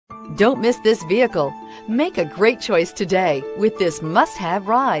Don't miss this vehicle. Make a great choice today with this must-have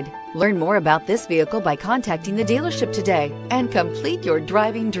ride. Learn more about this vehicle by contacting the dealership today and complete your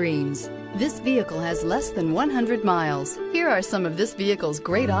driving dreams. This vehicle has less than 100 miles. Here are some of this vehicle's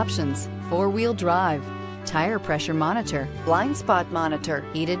great options: four-wheel drive, tire pressure monitor, blind spot monitor,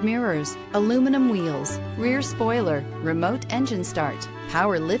 heated mirrors, aluminum wheels, rear spoiler, remote engine start,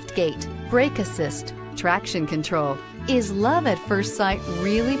 power lift gate, brake assist, traction control. Is love at first sight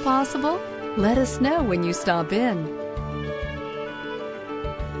really possible? Let us know when you stop in.